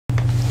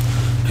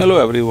Hello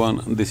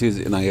everyone, this is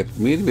Inayat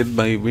Mir with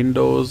my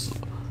Windows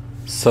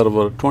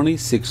Server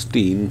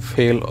 2016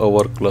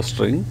 failover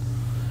clustering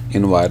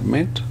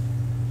environment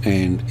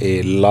and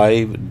a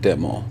live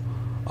demo.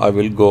 I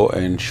will go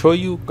and show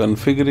you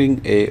configuring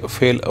a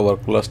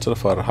failover cluster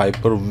for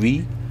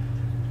Hyper-V,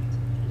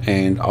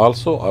 and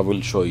also I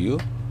will show you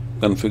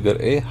configure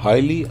a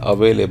highly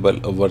available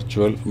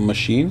virtual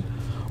machine.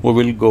 We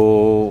will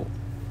go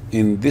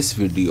in this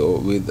video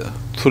with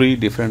 3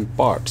 different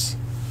parts.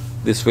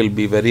 This will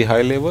be very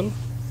high level.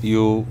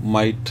 You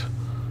might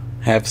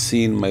have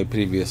seen my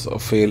previous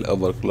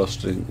failover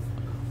clustering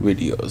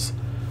videos.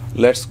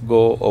 Let's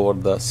go over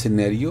the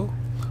scenario.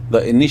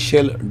 The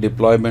initial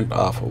deployment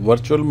of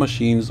virtual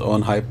machines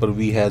on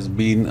Hyper-V has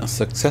been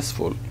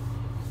successful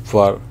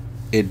for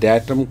a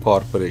Datum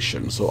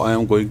Corporation. So I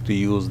am going to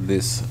use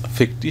this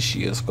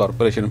fictitious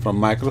corporation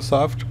from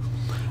Microsoft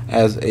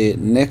as a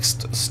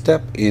next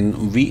step in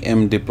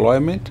VM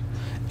deployment.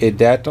 A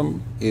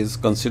Datum is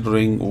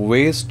considering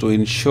ways to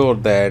ensure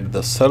that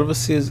the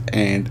services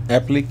and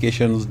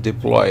applications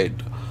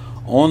deployed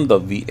on the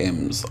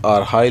VMs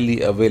are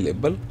highly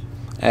available.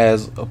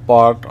 As a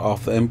part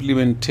of the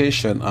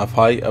implementation of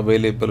high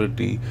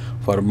availability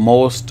for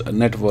most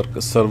network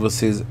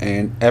services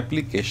and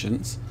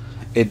applications,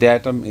 a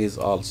Datum is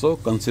also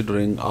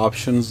considering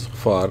options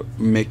for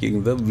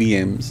making the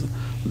VMs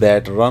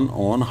that run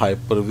on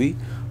Hyper-V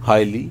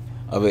highly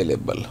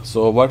available.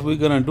 So what we're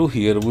gonna do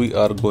here, we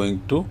are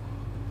going to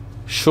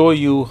show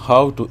you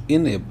how to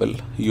enable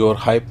your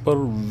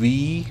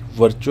Hyper-V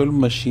virtual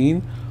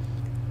machine,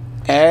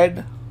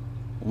 add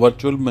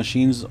virtual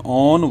machines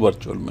on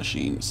virtual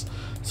machines.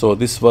 So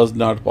this was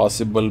not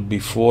possible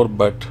before,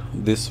 but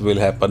this will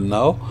happen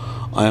now.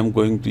 I am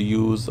going to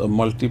use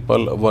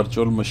multiple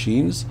virtual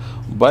machines,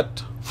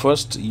 but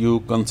first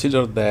you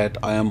consider that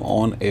I am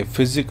on a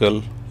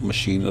physical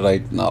machine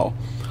right now.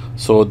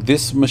 So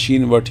this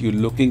machine what you're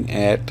looking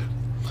at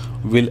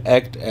will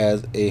act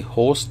as a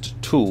host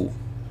 2,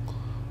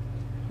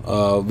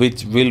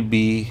 which will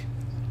be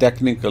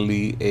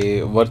technically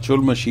a virtual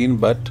machine,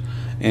 but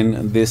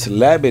in this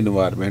lab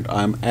environment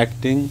I am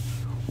acting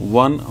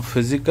one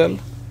physical,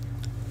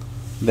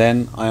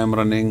 then I am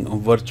running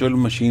virtual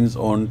machines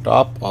on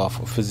top of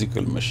a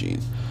physical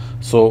machine.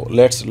 So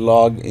let's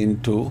log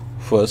into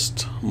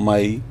first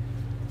my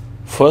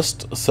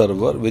first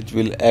server, which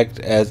will act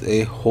as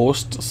a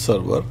host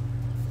server.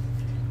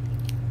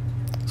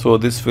 So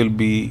this will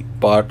be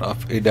part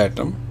of a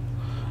Datum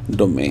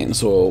domain.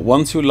 So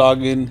once you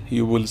log in,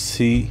 you will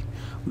see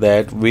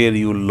that where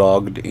you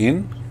logged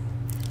in.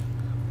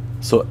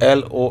 So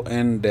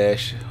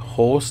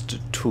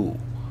lon-host2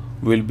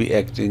 will be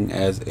acting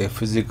as a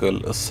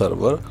physical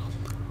server.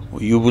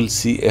 You will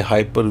see a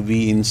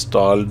Hyper-V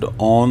installed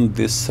on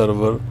this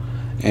server,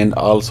 and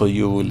also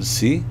you will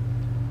see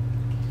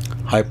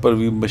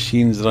Hyper-V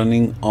machines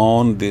running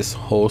on this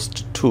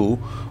host 2,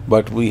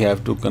 but we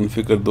have to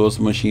configure those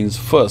machines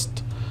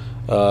first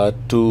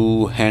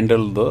to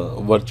handle the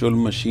virtual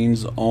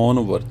machines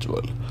on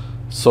virtual.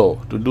 So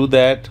to do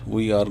that,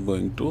 we are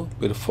going to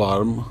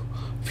perform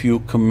few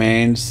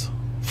commands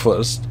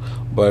first,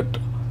 but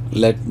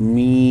let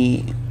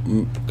me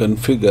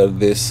configure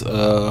this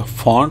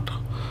font.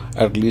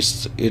 At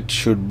least it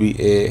should be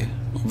a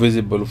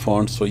visible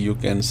font so you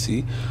can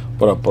see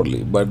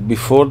properly. But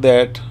before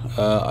that,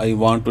 I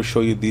want to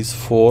show you these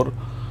 4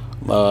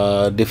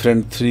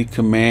 different 3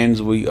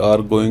 commands we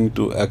are going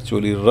to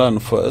actually run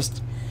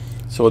first.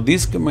 So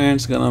these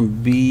commands gonna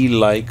be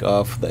like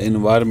of the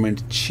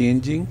environment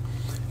changing.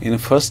 In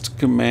first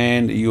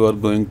command you are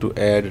going to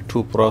add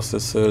 2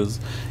 processors.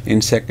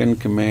 In second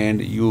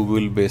command you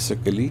will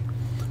basically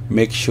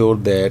make sure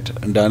that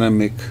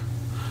dynamic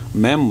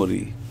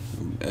memory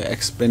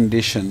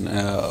expanding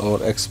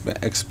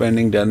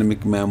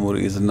dynamic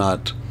memory is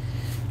not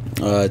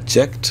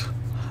checked,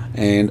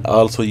 and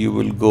also you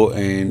will go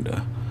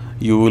and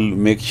you will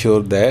make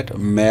sure that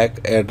MAC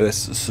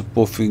address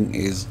spoofing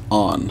is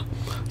on.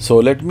 So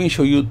let me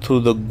show you through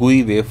the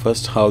GUI way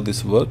first how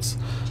this works.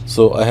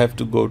 So I have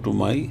to go to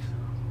my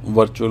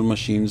virtual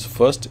machines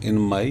first in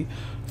my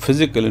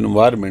physical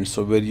environment,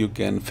 so where you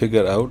can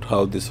figure out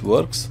how this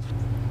works.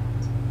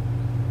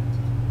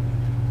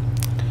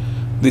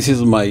 This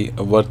is my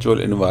virtual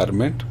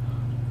environment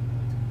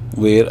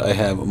where I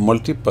have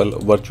multiple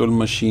virtual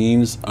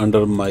machines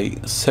under my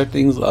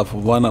settings of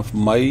one of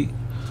my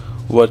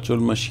virtual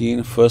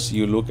machine. First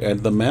you look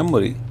at the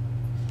memory.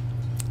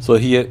 So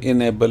here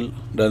enable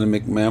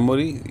dynamic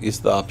memory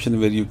is the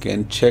option where you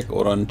can check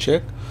or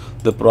uncheck.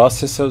 The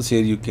processors,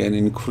 here you can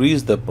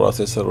increase the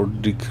processor or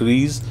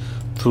decrease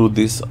through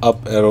this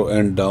up arrow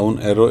and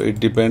down arrow. It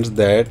depends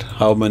that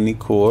how many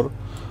core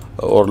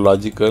or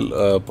logical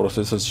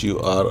processors you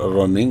are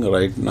running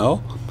right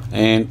now.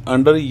 And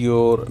under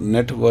your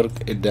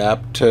network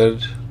adapter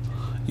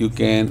you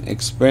can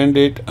expand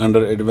it.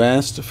 Under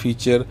advanced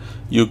feature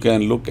you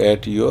can look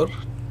at your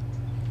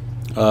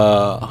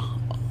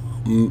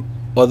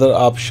other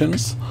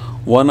options.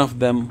 one of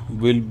them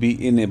will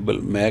be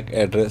enable MAC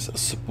address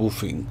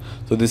spoofing,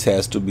 so this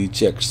has to be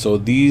checked. So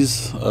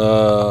these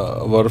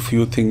were a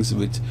few things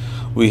which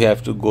we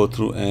have to go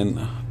through and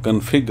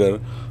configure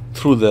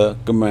through the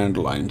command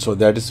line. So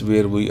that is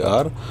where we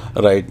are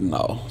right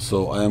now.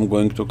 So I am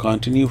going to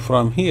continue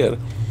from here.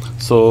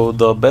 So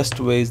the best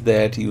way is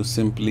that you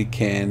simply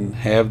can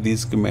have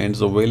these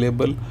commands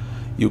available.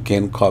 You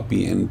can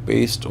copy and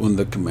paste on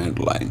the command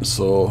line.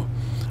 So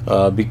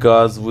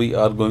because we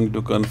are going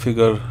to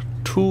configure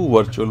two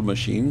virtual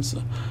machines,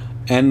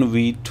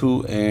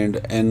 NV2 and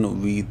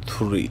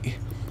NV3.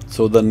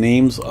 So the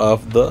names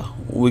of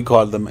we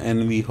call them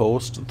NV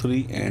host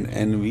 3 and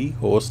NV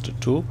host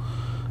 2.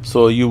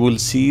 So you will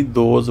see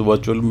those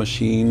virtual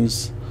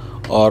machines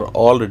are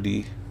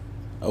already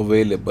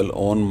available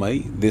on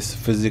this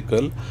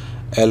physical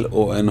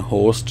LON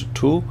host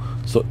 2.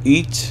 So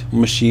each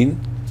machine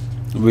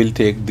will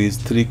take these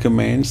three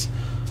commands.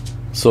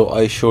 So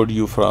I showed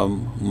you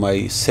from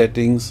my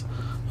settings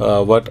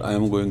what I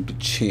am going to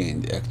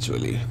change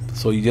actually.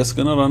 So you're just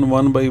gonna run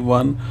one by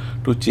one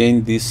to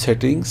change these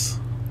settings.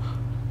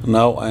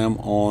 Now I am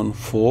on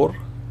 4,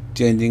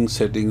 changing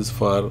settings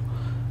for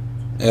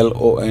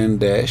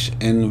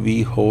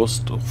LON-NV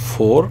host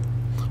 4.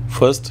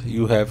 First,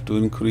 you have to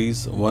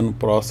increase one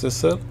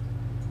processor.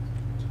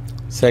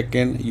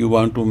 Second, you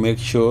want to make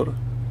sure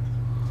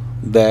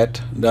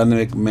that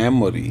dynamic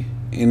memory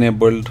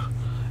enabled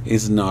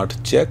is not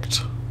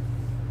checked.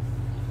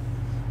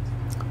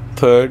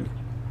 Third,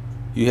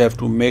 you have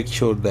to make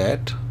sure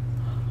that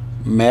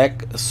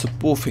MAC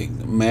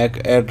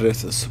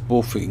address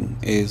spoofing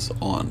is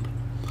on.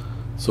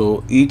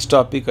 So each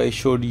topic I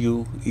showed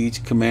you,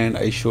 each command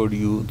I showed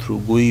you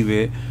through GUI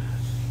way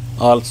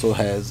also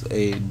has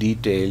a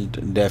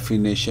detailed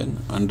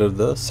definition under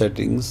the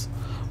settings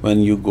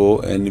when you go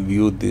and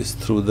view this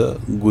through the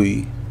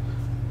GUI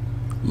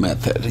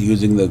method,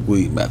 using the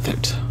GUI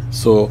method.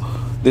 So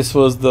this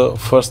was the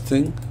first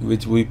thing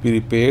which we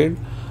prepared.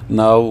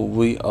 Now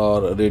we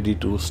are ready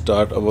to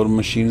start our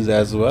machines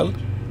as well.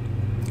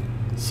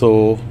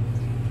 So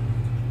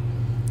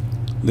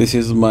this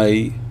is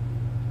my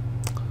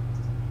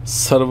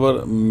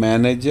server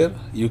manager.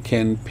 You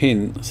can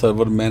pin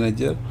server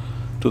manager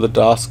to the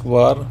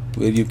taskbar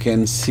where you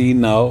can see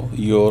now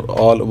your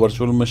all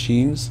virtual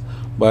machines,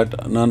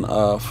 but none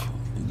of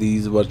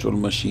these virtual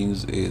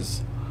machines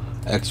is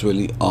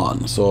actually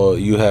on. So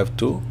you have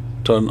to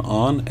turn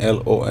on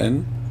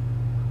LON-NV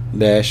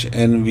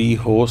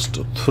host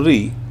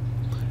 3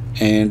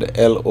 and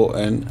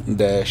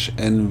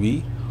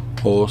LON-NV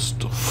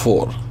host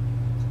 4.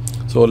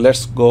 So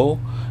let's go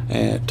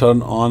and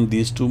turn on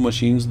these two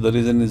machines. The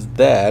reason is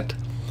that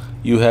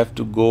you have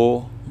to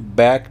go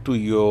back to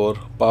your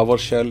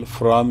PowerShell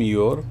from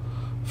your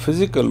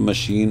physical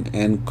machine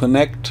and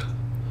connect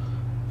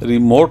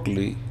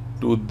remotely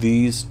to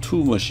these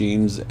two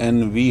machines,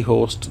 NV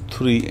host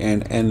 3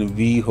 and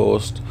NV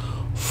host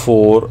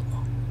 4,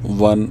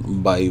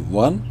 one by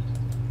one,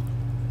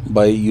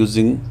 by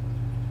using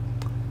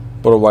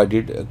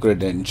provided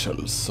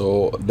credentials.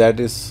 So that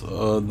is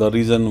the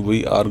reason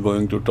we are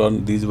going to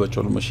turn these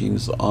virtual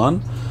machines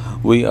on.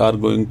 We are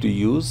going to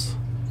use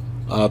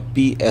a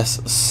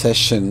PS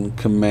session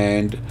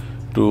command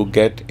to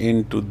get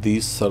into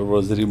these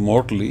servers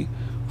remotely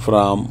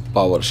from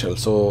PowerShell.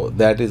 So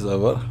that is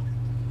our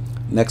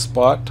next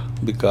part,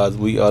 because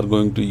we are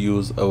going to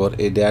use our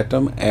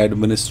Datum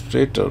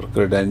administrator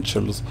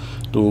credentials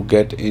to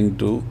get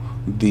into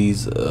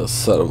these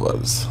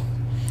servers.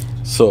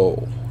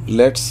 So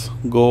let's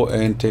go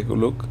and take a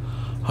look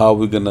how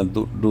we're gonna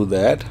do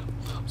that.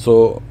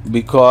 So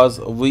because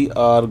we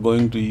are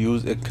going to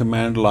use a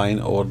command line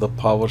or the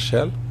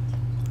PowerShell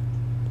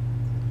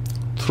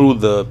through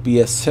the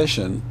PS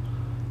session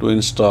to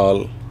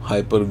install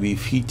Hyper-V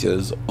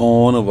features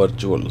on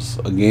virtuals,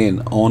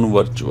 again on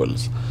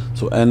virtuals.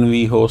 So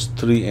NV host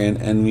 3 and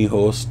NV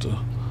host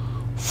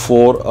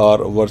 4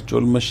 are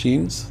virtual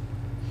machines.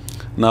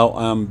 Now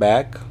I am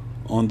back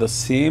on the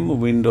same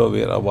window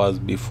where I was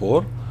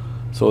before.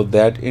 So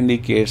that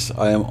indicates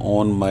I am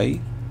on my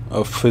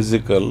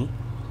physical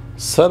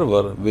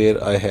server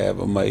where I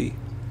have my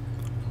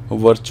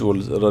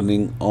virtuals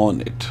running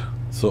on it.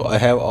 So I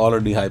have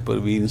already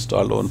Hyper-V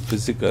installed on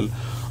physical.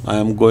 I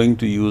am going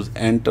to use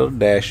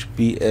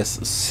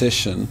enter-ps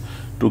session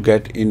to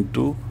get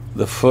into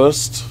the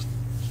first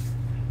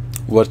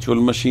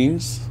virtual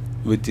machines,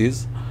 which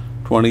is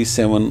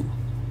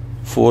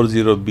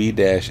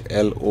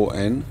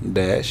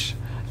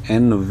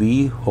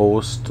 2740B-LON-NV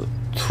host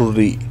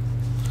 3.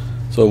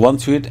 So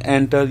once you hit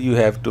enter, you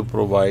have to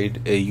provide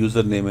a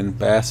username and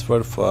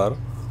password for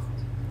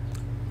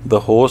the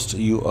host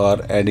you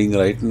are adding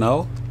right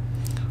now.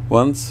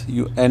 Once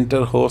you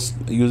enter host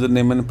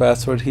username and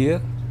password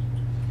here,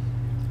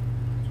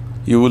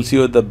 you will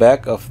see at the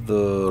back of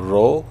the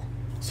row.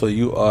 So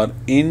you are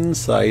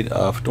inside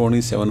of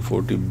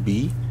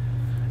 2740B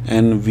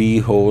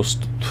NV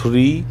host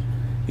 3.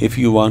 If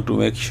you want to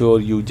make sure,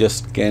 you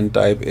just can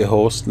type a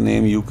host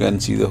name. You can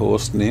see the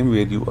host name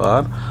where you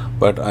are,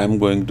 but I'm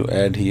going to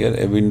add here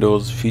a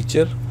Windows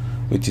feature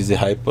which is a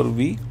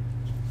Hyper-V.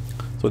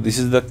 So this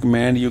is the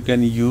command you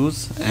can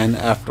use, and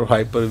after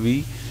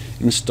Hyper-V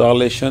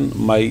installation,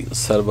 my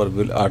server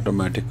will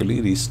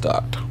automatically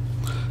restart.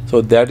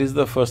 So that is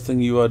the first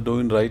thing you are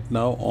doing right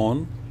now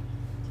on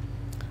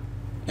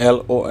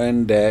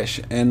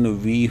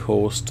lon-nv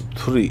host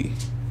 3.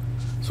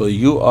 So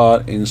you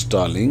are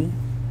installing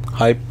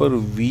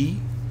Hyper-V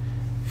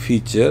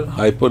feature,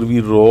 Hyper-V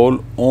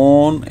role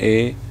on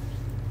a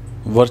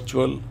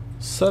virtual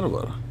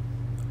server.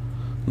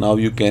 Now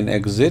you can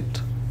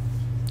exit,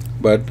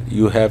 but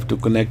you have to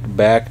connect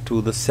back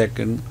to the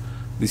second.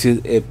 This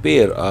is a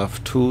pair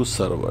of two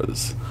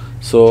servers.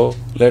 So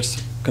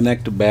let's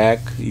connect back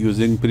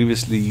using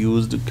previously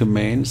used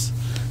commands.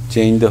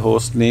 Change the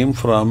host name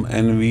from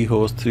nv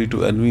host 3 to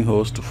nv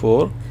host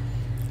 4.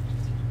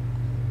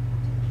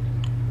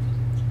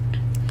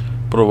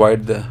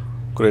 Provide the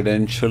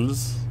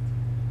credentials.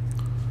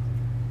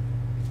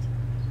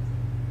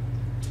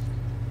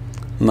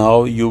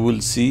 Now you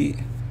will see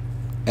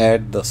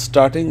at the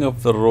starting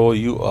of the row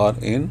you are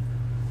in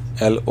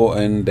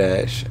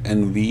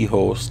lon-nv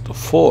host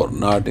 4,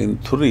 not in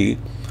 3.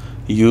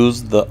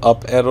 Use the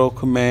up arrow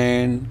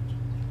command,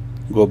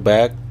 go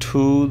back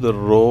to the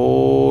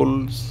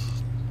roles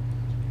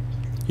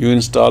you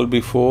installed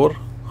before,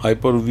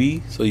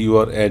 Hyper-V. So you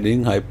are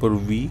adding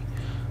Hyper-V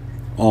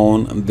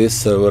on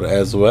this server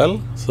as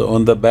well. So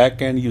on the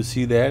back end you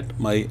see that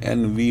my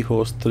nv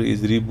host 3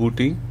 is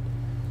rebooting.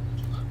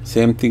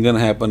 Same thing can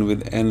happen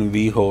with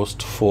nv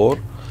host 4.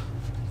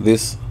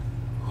 This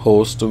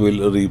host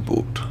will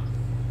reboot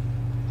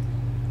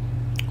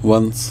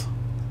once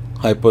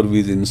Hyper-V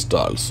is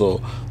installed.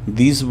 So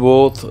these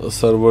both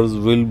servers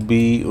will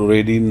be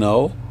ready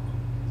now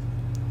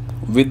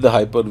with the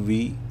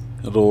Hyper-V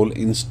role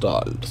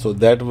installed. So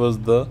that was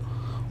the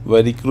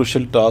very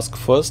crucial task.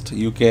 First,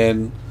 you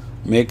can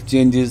make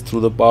changes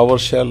through the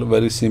PowerShell,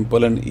 very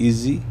simple and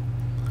easy.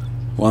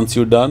 Once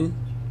you're done,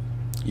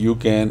 you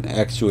can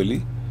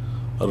actually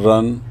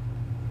run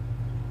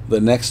the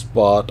next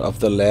part of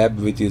the lab,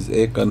 which is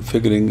a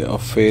configuring a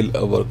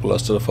failover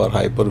cluster for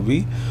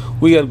Hyper-V.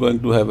 We are going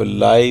to have a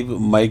live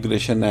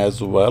migration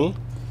as well,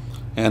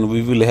 and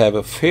we will have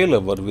a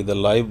failover with a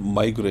live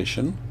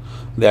migration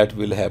that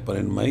will happen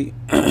in my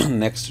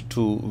next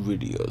two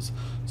videos.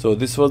 So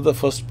this was the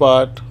first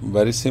part,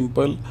 very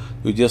simple.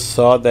 We just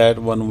saw that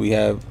when we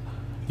have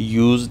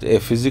used a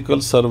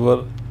physical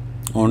server,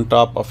 on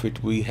top of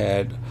it we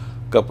had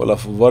a couple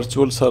of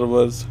virtual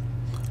servers.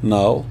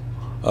 Now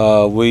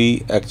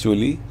we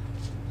actually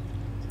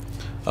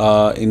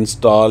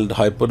installed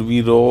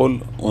Hyper-V role.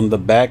 On the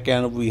back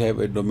end we have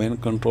a domain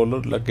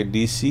controller like a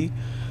DC.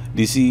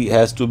 DC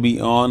has to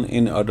be on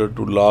in order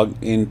to log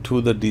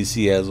into the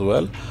DC as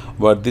well,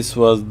 but this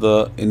was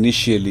the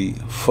initially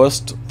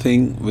first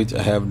thing which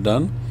I have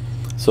done.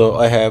 So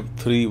I have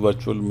 3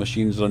 virtual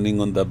machines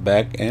running on the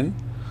back end.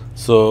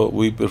 So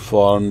we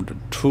performed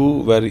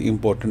 2 very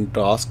important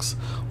tasks.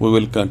 We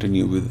will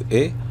continue with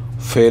a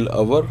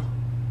failover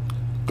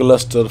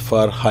cluster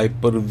for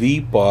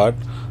Hyper-V part.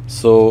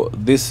 So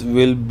this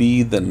will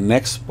be the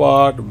next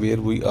part where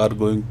we are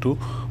going to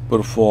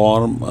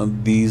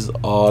perform these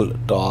all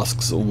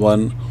tasks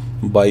one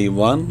by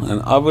one, and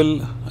I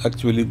will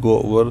actually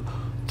go over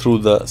through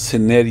the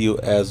scenario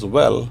as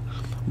well.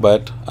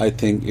 But I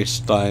think it's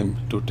time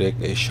to take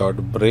a short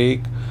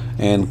break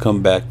and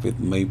come back with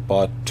my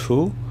part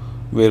 2,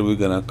 where we're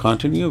gonna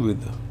continue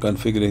with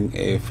configuring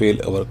a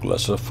failover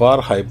cluster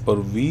for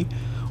Hyper-V,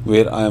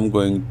 where I am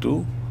going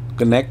to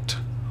connect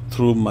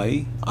through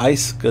my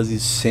iSCSI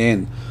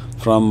SAN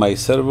from my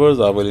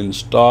servers. I will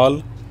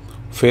install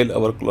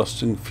failover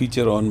clustering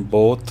feature on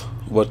both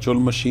virtual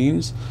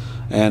machines,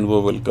 and we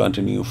will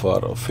continue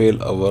for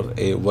failover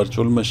a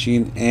virtual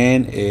machine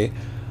and a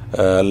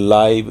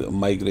live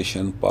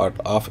migration part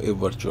of a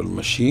virtual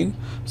machine.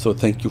 So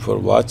thank you for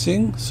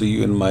watching. See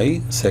you in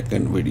my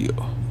second video.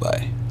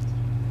 Bye.